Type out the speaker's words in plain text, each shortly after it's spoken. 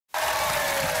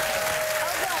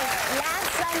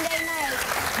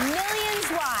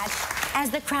as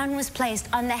the crown was placed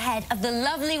on the head of the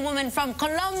lovely woman from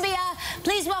Colombia.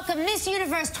 Please welcome Miss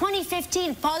Universe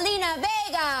 2015, Paulina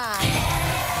Vega.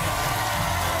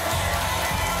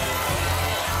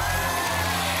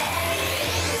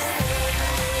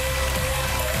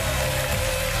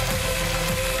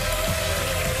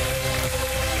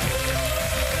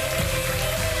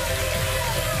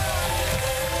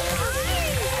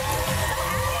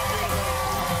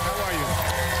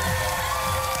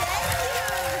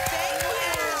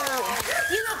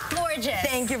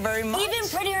 Thank you very much. Even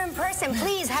prettier in person.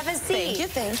 Please, have a seat. Thank you,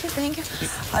 thank you, thank you.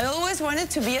 I always wanted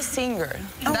to be a singer.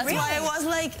 Oh, That's really? why I was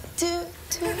like, You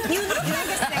look like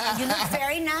a singer. You look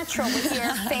very natural with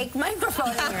your fake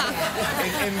microphone in your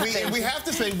hand. And we have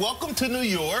to say, welcome to New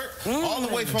York, all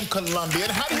the way from Colombia.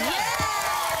 And how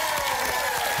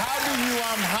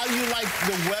do you like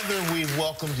the weather we've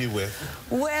welcomed you with?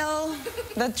 well,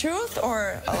 the truth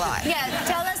or a lie? Yeah,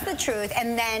 tell us the truth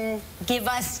and then give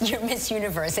us your Miss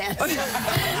Universe answer.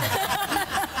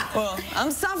 Well,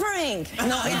 I'm suffering.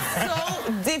 No, it's so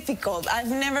difficult.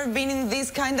 I've never been in this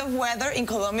kind of weather. In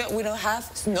Colombia, we don't have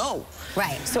snow.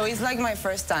 Right. So it's like my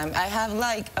first time. I have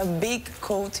like a big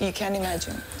coat you can't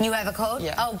imagine. You have a coat?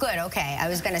 Yeah. Oh, good, okay. I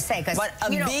was going to say, because, But a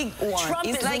big one. Trump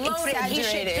It's is like loaded. He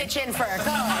should exaggerated. pitch in for a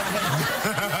coat.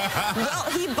 Well,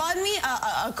 he bought me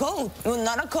a coat. Well,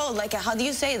 not a coat, like a, how do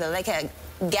you say that? Like a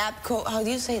Gap coat, how do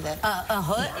you say that? A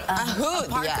hood? A hood,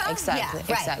 parka? yeah, exactly, Yeah,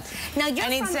 right. exactly. Now you're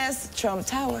and from... it says Trump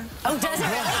Tower. Oh, does it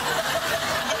really?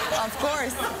 Of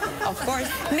course, of course.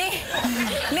 Maybe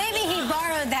he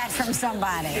borrowed that from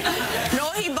somebody.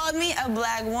 No, he bought me a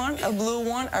black one, a blue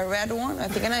one, a red one, I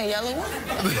think, and a yellow one.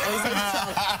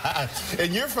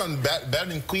 And you're from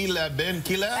Barranquilla?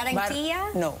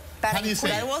 Barranquilla? No. How do you say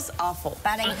That it? was awful.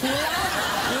 Barranquilla?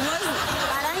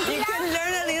 You can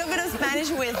learn a little bit of Spanish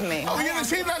with me. Oh, yeah,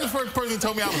 she's not the first person who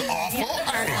told me I was awful.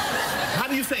 How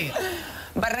do you say it?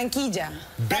 Barranquilla.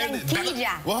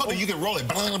 Barranquilla. Well, hold on, you can roll it.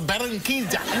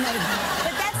 Barranquilla.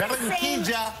 But that's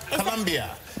Barranquilla,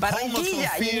 Colombia. Barranquilla,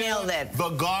 Home of you nailed it.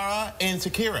 Vergara and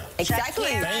Shakira. Exactly.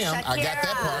 Shakira. Damn, I got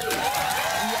that part.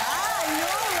 Yeah, I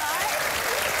know,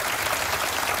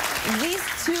 right? These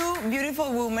two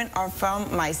beautiful women are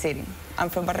from my city. I'm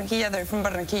from Barranquilla, they're from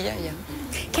Barranquilla, yeah.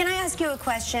 Can I ask you a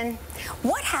question?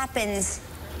 What happens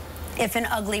if an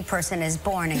ugly person is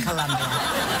born in Colombia?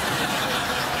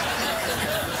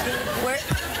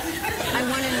 I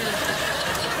want to know.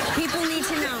 People need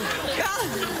to know.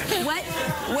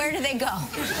 Where do they go?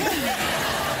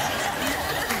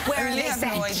 Where are they have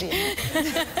sent? no idea.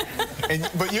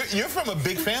 But you're from a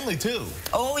big family, too.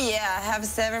 Oh, yeah, I have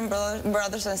 7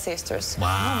 brothers and sisters. Wow.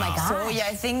 Oh, my God. So, yeah,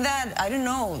 I think that, I don't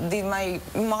know, my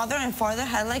mother and father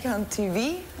had, like, on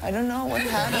TV. I don't know what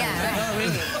happened. Yeah, right. No,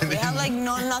 really. They had, like,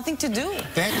 nothing to do.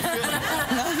 They had to feel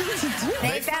Nothing to do.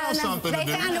 They found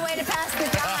a way to pass the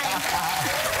time.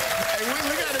 Hey,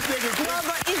 we got to take a quick... No,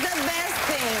 but it's the best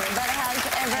thing that has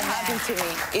ever happened to me.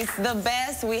 It's the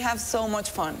best. We have so much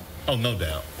fun. Oh, no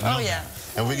doubt. Oh, yeah.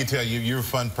 And we can tell you're a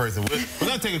fun person. We're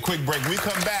going to take a quick break. When we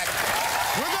come back,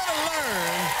 we're going to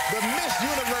learn the Miss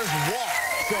Universe walk.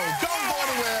 So don't go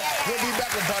anywhere. We'll be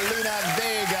back with Paulina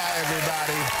Vega,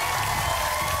 everybody.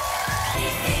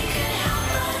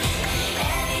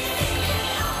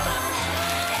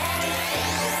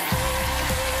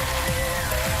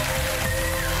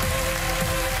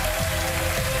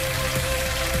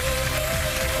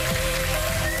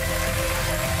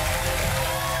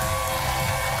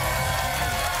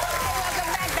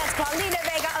 Paulina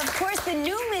Vega, of course, the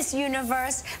new Miss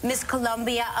Universe, Miss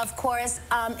Colombia, of course.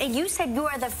 And you said you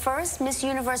are the first Miss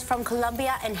Universe from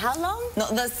Colombia in how long? No,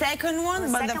 the second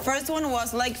one, but the first one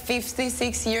was like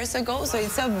 56 years ago, so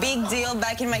it's a big deal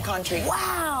back in my country.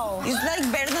 Wow. It's like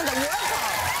better than the World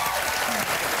Cup.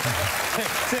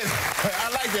 I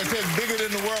like that. It says bigger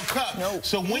than the World Cup. No.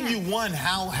 So when you won,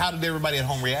 how did everybody at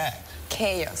home react?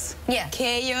 Chaos. Yeah.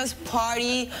 Chaos,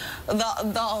 party.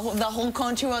 The whole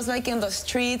country was like in the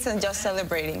streets and just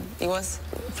celebrating. It was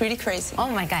pretty crazy. Oh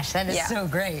my gosh, that is so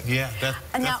great. Yeah, that's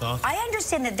now, awesome. I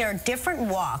understand that there are different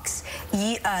walks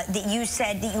that you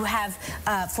said that you have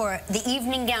for the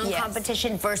evening gown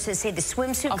competition versus, say, the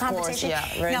swimsuit competition.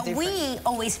 Course, yeah, very now, different. we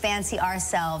always fancy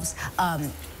ourselves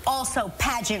also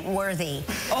pageant worthy.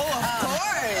 Oh, of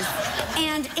course.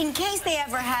 And in case they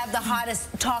ever have the hottest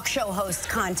talk show host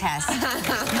contest, we want to...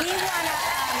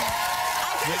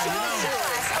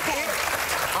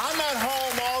 I'm at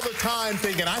home all the time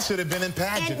thinking I should have been in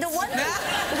pageants. And the one thing,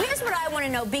 here's what I want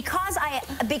to know. Because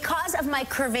of my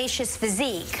curvaceous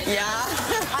physique,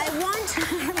 I want to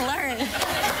learn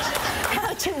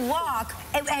how to walk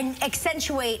and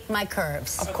accentuate my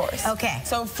curves. Of course. Okay.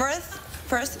 So first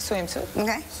swimsuit.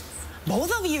 Okay.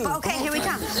 Both of you. Okay, here we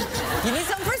come. You need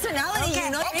some personality. Okay.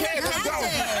 You know, Okay, let's go.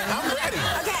 I'm ready.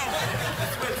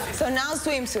 Okay. So now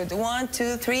swimsuit. 1,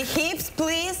 2, 3. Hips,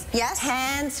 please. Yes.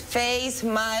 Hands, face,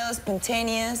 smile,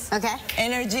 spontaneous. Okay.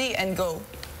 Energy, and go.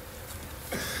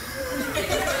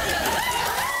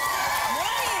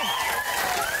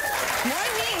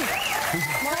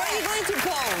 How are you going to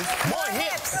pose? More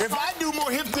hips. If I do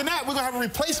more hips than that, we're going to have a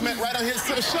replacement right on here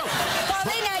to the show.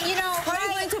 Paulina, you know, How are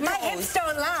you going to my pose? hips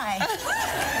don't lie.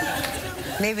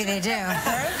 Maybe they do.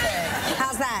 Perfect.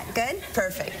 How's that? Good?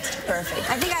 Perfect. Perfect.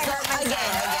 I think I heard myself.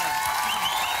 Again.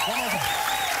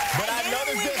 But I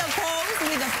noticed With this. the pose,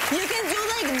 you can do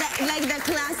like the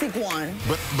classic one.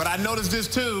 But I noticed this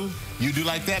too. You do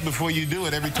like that before you do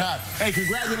it every time. Hey,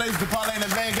 congratulations to Paulina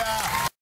Vega.